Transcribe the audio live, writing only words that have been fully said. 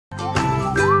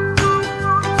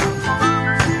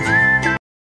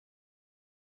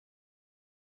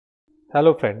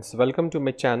Hello friends, welcome to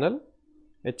my channel,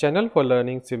 a channel for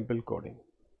learning simple coding.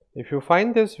 If you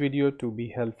find this video to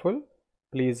be helpful,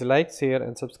 please like, share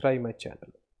and subscribe my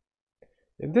channel.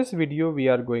 In this video we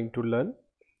are going to learn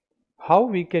how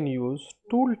we can use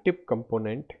Tooltip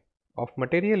component of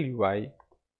Material UI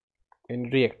in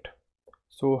React.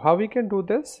 So how we can do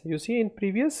this? You see, in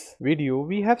previous video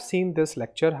we have seen this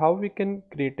lecture how we can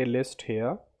create a list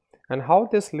here and how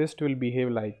this list will behave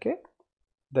like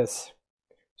this.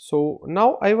 So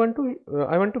now I want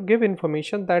to give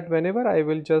information that whenever I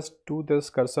will just do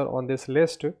this cursor on this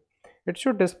list, it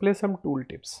should display some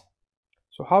tooltips.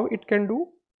 So how it can do,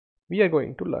 we are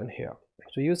going to learn here.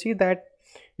 So you see that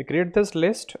we create this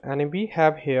list and we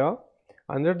have here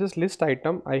under this list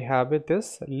item I have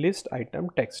this list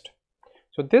item text.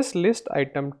 So this list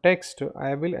item text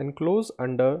I will enclose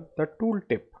under the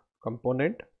tooltip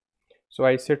component. So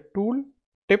I say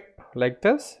tooltip like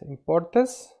this, import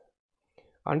this.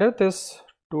 Under this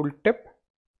tooltip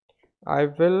I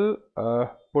will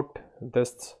put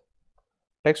this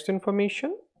text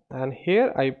information, and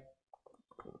here I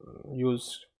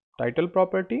use title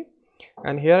property,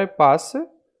 and here I pass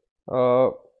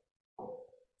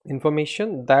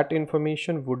information. That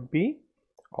information would be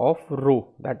of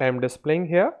row that I am displaying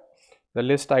here, the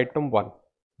list item 1.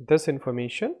 This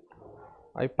information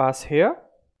I pass here,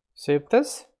 save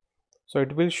this, so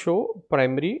it will show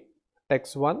primary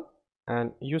text 1.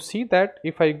 And you see that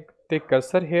if I take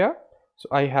cursor here, so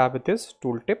I have this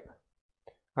tooltip,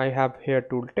 I have here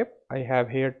tooltip, I have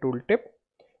here tooltip.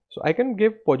 So I can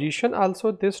give position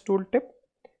also this tooltip,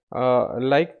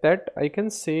 like that I can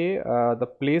say the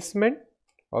placement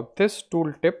of this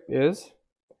tooltip is,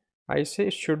 I say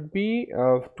it should be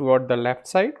toward the left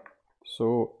side.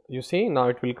 So you see now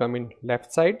it will come in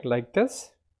left side like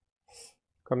this,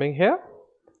 coming here,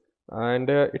 and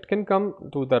it can come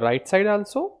to the right side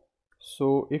also.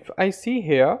 So if I see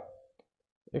here,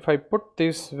 if I put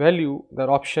this value, the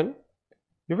option,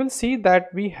 you will see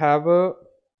that we have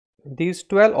these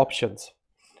 12 options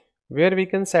where we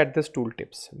can set this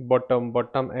tooltips: bottom,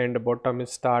 bottom end, bottom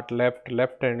start, left,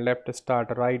 left and left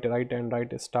start, right, right and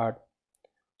right start.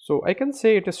 So I can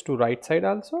say it is to right side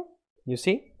also. You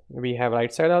see, we have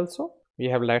right side also, we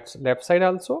have left side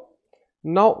also.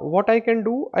 Now what I can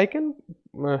do, I can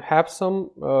have some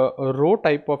row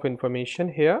type of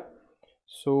information here.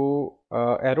 So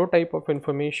arrow type of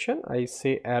information, I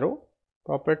say arrow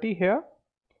property here,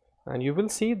 and you will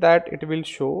see that it will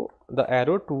show the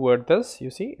arrow toward this. You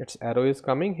see its arrow is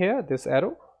coming here, this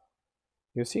arrow,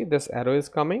 you see this arrow is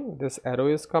coming, this arrow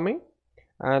is coming.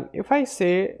 And if I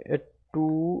say it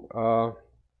to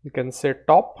you can say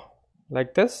top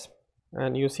like this,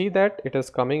 and you see that it is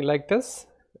coming like this,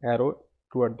 arrow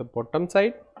toward the bottom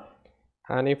side.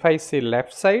 And if I say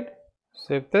left side,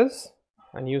 save this,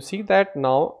 and you see that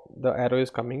now the arrow is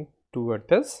coming toward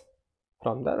this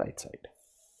from the right side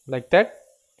like that.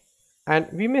 And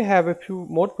we may have a few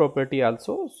more property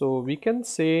also. So we can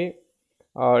say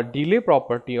delay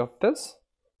property of this.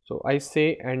 So I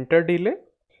say enter delay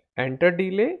and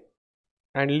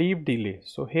leave delay.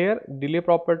 So here delay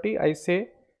property I say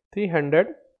 300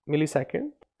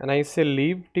 millisecond, and I say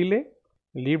leave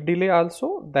delay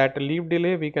also, that leave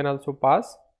delay we can also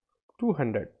pass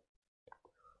 200.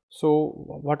 So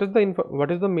what is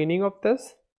the meaning of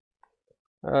this?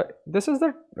 This is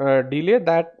the delay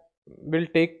that will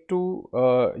take to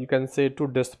you can say to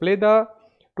display the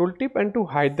tooltip and to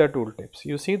hide the tooltips.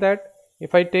 You see that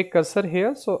if I take cursor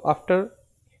here, so after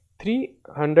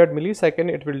 300 millisecond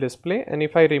it will display, and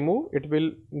if I remove it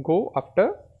will go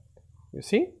after, you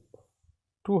see,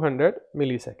 200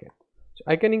 millisecond. So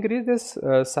I can increase this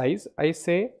size. I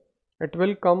say it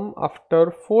will come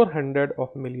after 400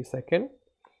 of millisecond,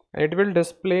 and it will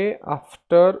display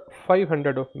after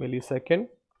 500 of millisecond.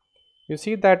 You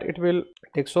see that it will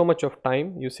take so much of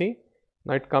time. You see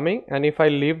now it coming, and if I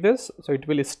leave this, so it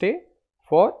will stay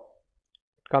for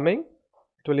coming,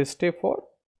 it will stay for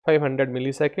 500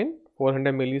 millisecond,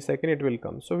 400 millisecond it will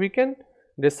come. So we can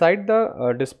decide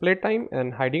the display time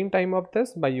and hiding time of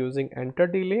this by using enter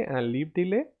delay and leave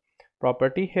delay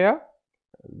property here.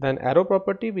 Then arrow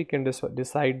property, we can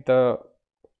decide the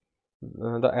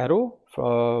arrow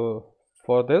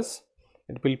for this.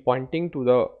 It will pointing to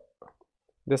the,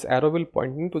 this arrow will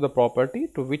pointing to the property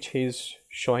to which he is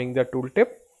showing the tooltip.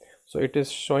 So it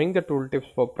is showing the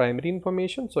tooltips for primary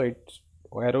information, so its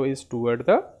arrow is toward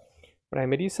the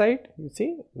primary side. You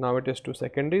see now it is to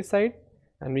secondary side,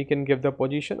 and we can give the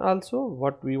position also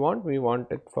what we want. We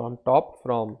want it from top,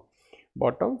 from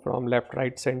bottom, from left,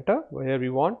 right, center, where we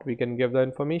want we can give the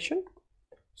information.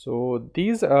 So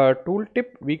these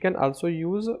tooltip we can also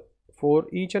use for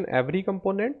each and every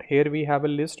component. Here we have a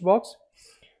list box,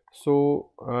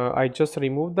 so I just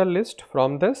remove the list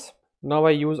from this. Now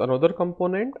I use another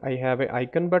component. I have a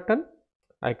icon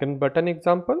button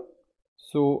example,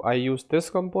 so I use this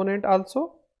component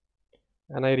also,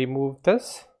 and I remove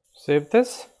this, save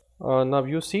this. Now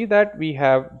you see that we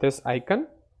have this icon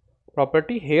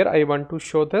property. Here I want to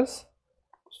show this,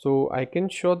 so I can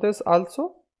show this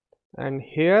also, and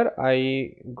here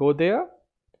I go there,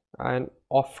 and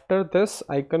after this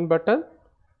icon button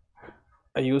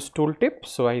I use tooltip,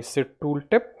 so I say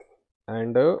tooltip,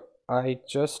 and I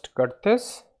just cut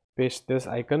this, paste this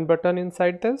icon button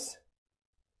inside this.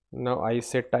 Now I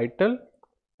say title,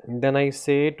 and then I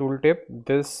say tooltip,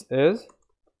 this is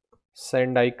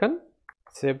send icon,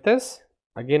 save this.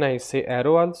 Again I say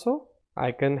arrow also.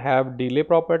 I can have delay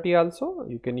property also,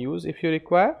 you can use if you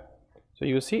require. So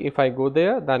you see, if I go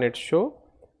there, then it show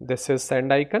this is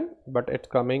send icon, but it's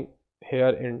coming here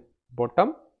in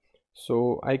bottom.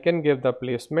 So I can give the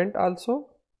placement also,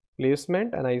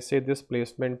 placement, and I say this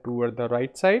placement toward the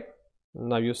right side.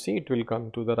 Now you see it will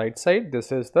come to the right side.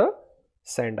 This is the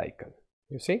send icon,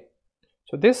 you see.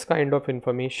 So this kind of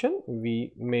information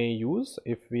we may use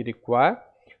if we require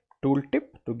tooltip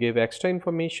to give extra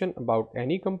information about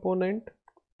any component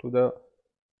to the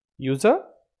user,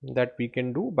 that we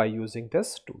can do by using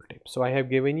this tooltip. So I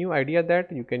have given you idea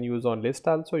that you can use on list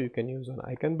also, you can use on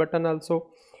icon button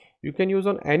also, you can use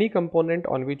on any component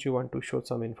on which you want to show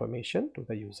some information to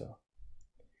the user.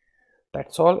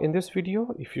 That's all in this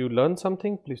video. If you learned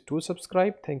something, please do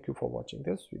subscribe. Thank you for watching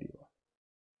this video.